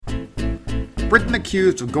Briton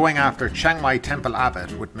accused of going after Chiang Mai Temple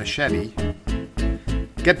abbot with machete.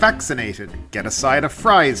 Get vaccinated, get a side of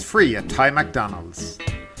fries free at Thai McDonald's.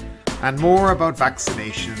 And more about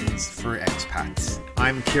vaccinations for expats.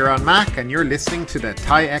 I'm Kieran Mack and you're listening to the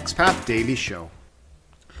Thai Expat Daily Show.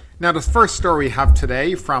 Now the first story we have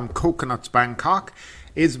today from Coconuts Bangkok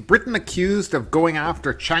is Briton accused of going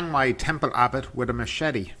after Chiang Mai Temple abbot with a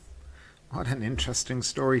machete. What an interesting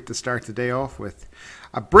story to start the day off with.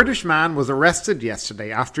 A British man was arrested yesterday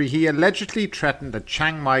after he allegedly threatened a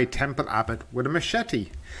Chiang Mai Temple abbot with a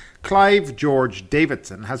machete. Clive George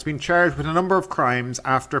Davidson has been charged with a number of crimes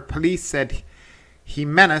after police said he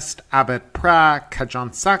menaced Abbot Pra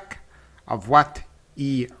Kajongsak of Wat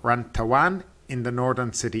E Rantawan in the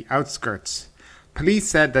northern city outskirts. Police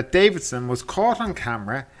said that Davidson was caught on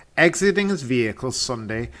camera exiting his vehicle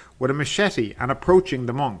Sunday with a machete and approaching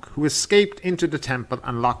the monk, who escaped into the temple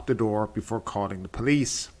and locked the door before calling the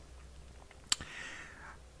police.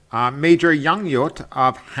 Major Yang Yot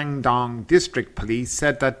of Hangdong District Police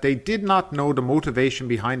said that they did not know the motivation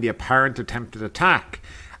behind the apparent attempted attack,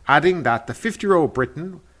 adding that the 50-year-old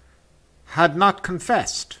Briton had not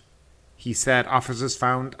confessed. He said officers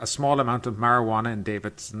found a small amount of marijuana in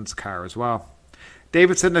Davidson's car as well.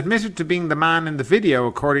 Davidson admitted to being the man in the video,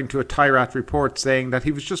 according to a Thairat report, saying that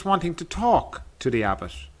he was just wanting to talk to the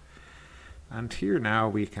abbot. And here now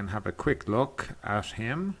we can have a quick look at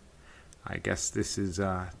him. I guess this is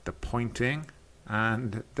the pointing.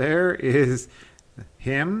 And there is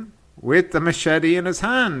him with the machete in his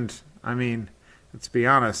hand. I mean, let's be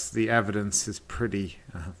honest, the evidence is pretty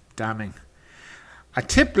damning. A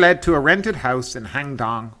tip led to a rented house in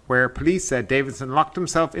Hangdong where police said Davidson locked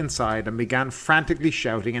himself inside and began frantically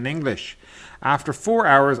shouting in English. After 4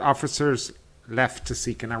 hours, officers left to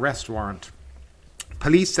seek an arrest warrant.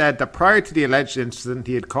 Police said that prior to the alleged incident,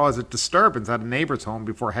 he had caused a disturbance at a neighbour's home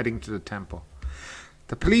before heading to the temple.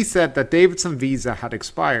 The police said that Davidson's visa had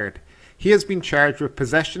expired. He has been charged with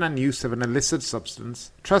possession and use of an illicit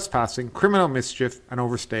substance, trespassing, criminal mischief, and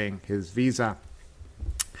overstaying his visa.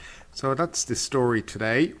 So that's the story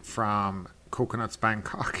today from Coconuts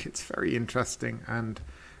Bangkok. It's very interesting and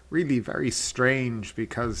really very strange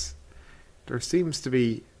because there seems to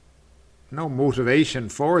be no motivation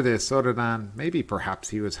for this other than maybe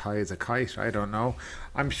perhaps he was high as a kite. I don't know.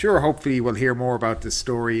 I'm sure hopefully we'll hear more about this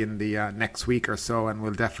story in the next week or so, and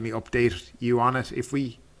we'll definitely update you on it if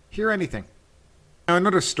we hear anything. Now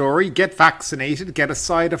another story. Get vaccinated, get a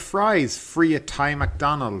side of fries free at Thai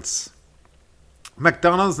McDonald's.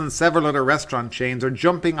 McDonald's and several other restaurant chains are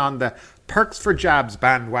jumping on the Perks for Jabs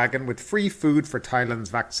bandwagon with free food for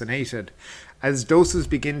Thailand's vaccinated. As doses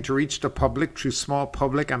begin to reach the public through small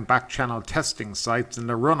public and back-channel testing sites in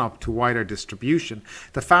the run-up to wider distribution,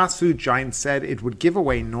 the fast food giant said it would give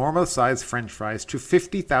away normal-sized French fries to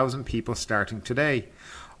 50,000 people starting today.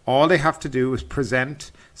 All they have to do is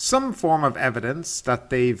present some form of evidence that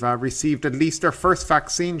they've received at least their first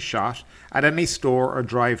vaccine shot at any store or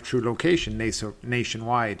drive-through location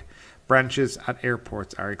nationwide. Branches at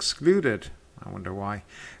airports are excluded. I wonder why.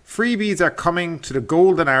 Freebies are coming to the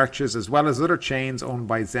Golden Arches as well as other chains owned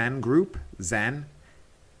by Zen Group, Zen,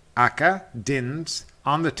 Aka, Dins,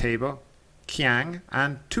 On the Table, Kiang,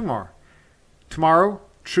 and Tumor. Tomorrow,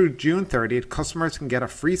 through June 30th, customers can get a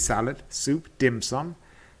free salad, soup, dim sum,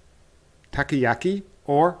 takoyaki,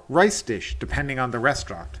 or rice dish, depending on the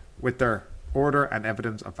restaurant, with their order and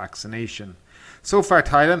evidence of vaccination. So far,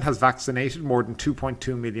 Thailand has vaccinated more than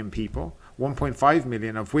 2.2 million people, 1.5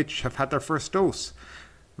 million of which have had their first dose.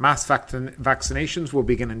 Mass vaccinations will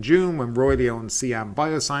begin in June when royally owned Siam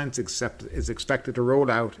Bioscience is expected to roll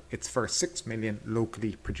out its first 6 million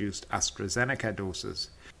locally produced AstraZeneca doses.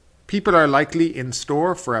 People are likely in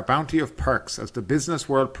store for a bounty of perks as the business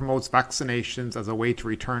world promotes vaccinations as a way to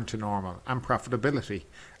return to normal and profitability.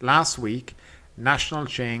 Last week, national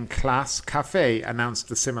chain Class Cafe announced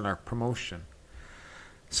a similar promotion.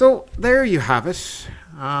 So there you have it.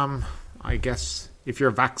 I guess if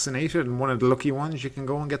you're vaccinated and one of the lucky ones, you can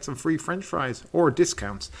go and get some free French fries or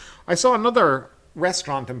discounts. I saw another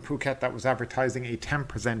restaurant in Phuket that was advertising a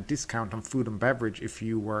 10% discount on food and beverage if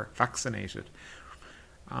you were vaccinated.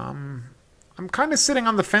 I'm kind of sitting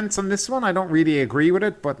on the fence on this one. I don't really agree with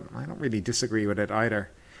it, but I don't really disagree with it either.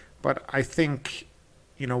 But I think,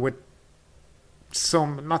 with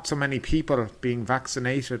not so many people being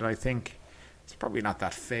vaccinated, I think it's probably not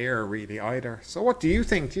that fair really either. So what do you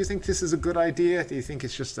think? Do you think this is a good idea? Do you think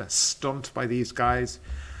it's just a stunt by these guys?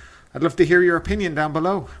 I'd love to hear your opinion down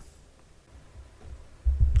below.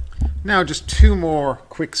 Now, just two more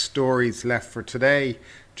quick stories left for today.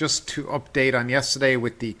 Just to update on yesterday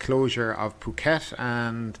with the closure of Phuket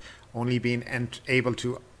and only being able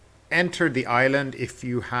to enter the island if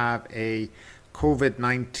you have a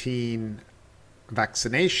COVID-19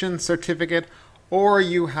 vaccination certificate or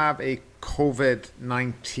you have a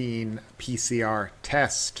COVID-19 PCR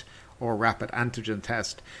test or rapid antigen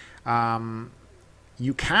test.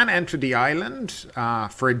 You can enter the island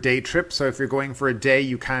for a day trip. So if you're going for a day,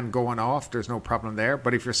 you can go on off. There's no problem there.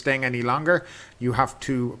 But if you're staying any longer, you have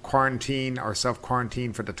to quarantine or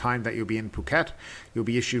self-quarantine for the time that you'll be in Phuket. You'll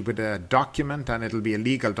be issued with a document, and it'll be a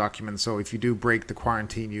legal document. So if you do break the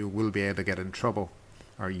quarantine, you will be able to get in trouble.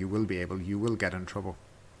 Or you will get in trouble.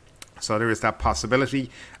 So there is that possibility,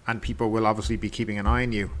 and people will obviously be keeping an eye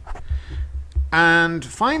on you. And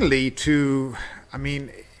finally,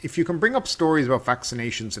 if you can bring up stories about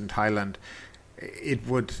vaccinations in Thailand, it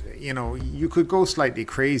would, you could go slightly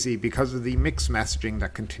crazy because of the mixed messaging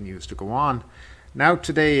that continues to go on. Now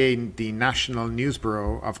today, the National News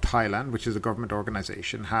Bureau of Thailand, which is a government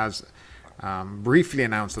organization, has briefly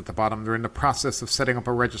announced at the bottom they're in the process of setting up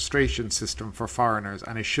a registration system for foreigners,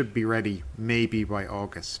 and it should be ready maybe by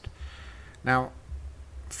August. Now,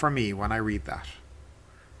 for me, when I read that,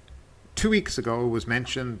 2 weeks ago it was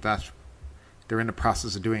mentioned that they're in the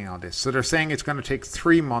process of doing all this. So they're saying it's going to take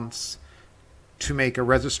 3 months to make a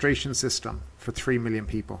registration system for 3 million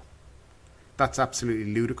people. That's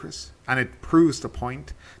absolutely ludicrous. And it proves the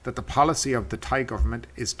point that the policy of the Thai government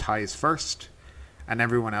is Thais first and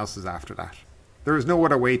everyone else is after that. There is no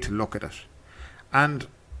other way to look at it. And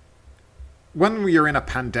when we are in a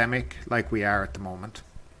pandemic like we are at the moment,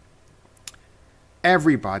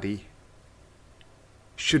 everybody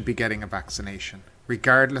should be getting a vaccination,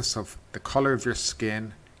 regardless of the color of your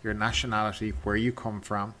skin, your nationality, where you come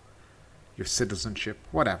from, your citizenship,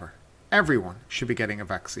 whatever. Everyone should be getting a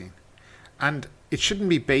vaccine. And it shouldn't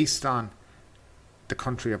be based on the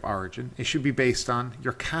country of origin. It should be based on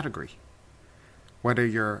your category. Whether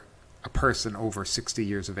you're a person over 60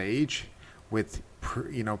 years of age with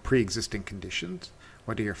pre-existing conditions,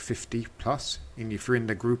 whether you're 50 plus, and if you're in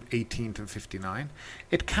the group 18 to 59,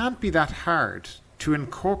 it can't be that hard to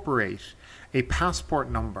incorporate a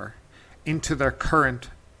passport number into their current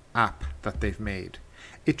app that they've made.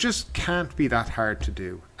 It just can't be that hard to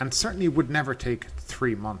do, and certainly would never take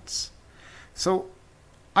 3 months. So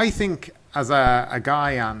I think, as a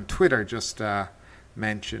guy on Twitter just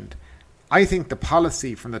mentioned, I think the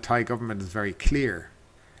policy from the Thai government is very clear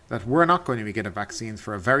that we're not going to be getting vaccines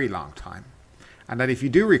for a very long time, and that if you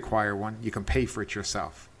do require one, you can pay for it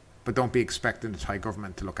yourself, but don't be expecting the Thai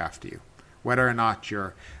government to look after you. Whether or not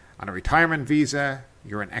you're on a retirement visa,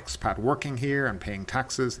 you're an expat working here and paying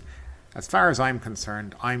taxes, as far as I'm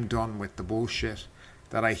concerned, I'm done with the bullshit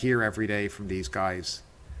that I hear every day from these guys.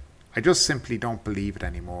 I just simply don't believe it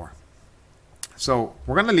anymore. So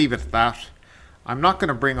we're going to leave it at that. I'm not going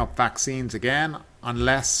to bring up vaccines again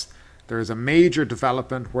unless there is a major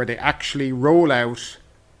development where they actually roll out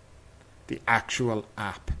the actual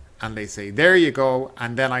app and they say, there you go,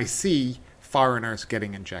 and then I see foreigners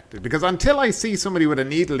getting injected. Because until I see somebody with a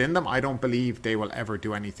needle in them, I don't believe they will ever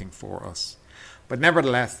do anything for us. But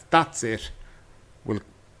nevertheless, that's it. We'll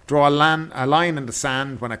draw a line in the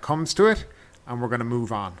sand when it comes to it, and we're going to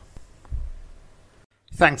move on.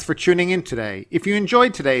 Thanks for tuning in today. If you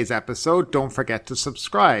enjoyed today's episode, don't forget to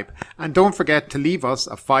subscribe, and don't forget to leave us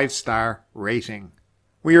a 5-star rating.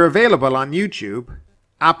 We are available on YouTube,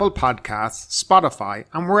 Apple Podcasts, Spotify,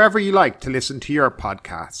 and wherever you like to listen to your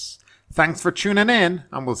podcasts. Thanks for tuning in,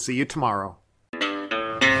 and we'll see you tomorrow.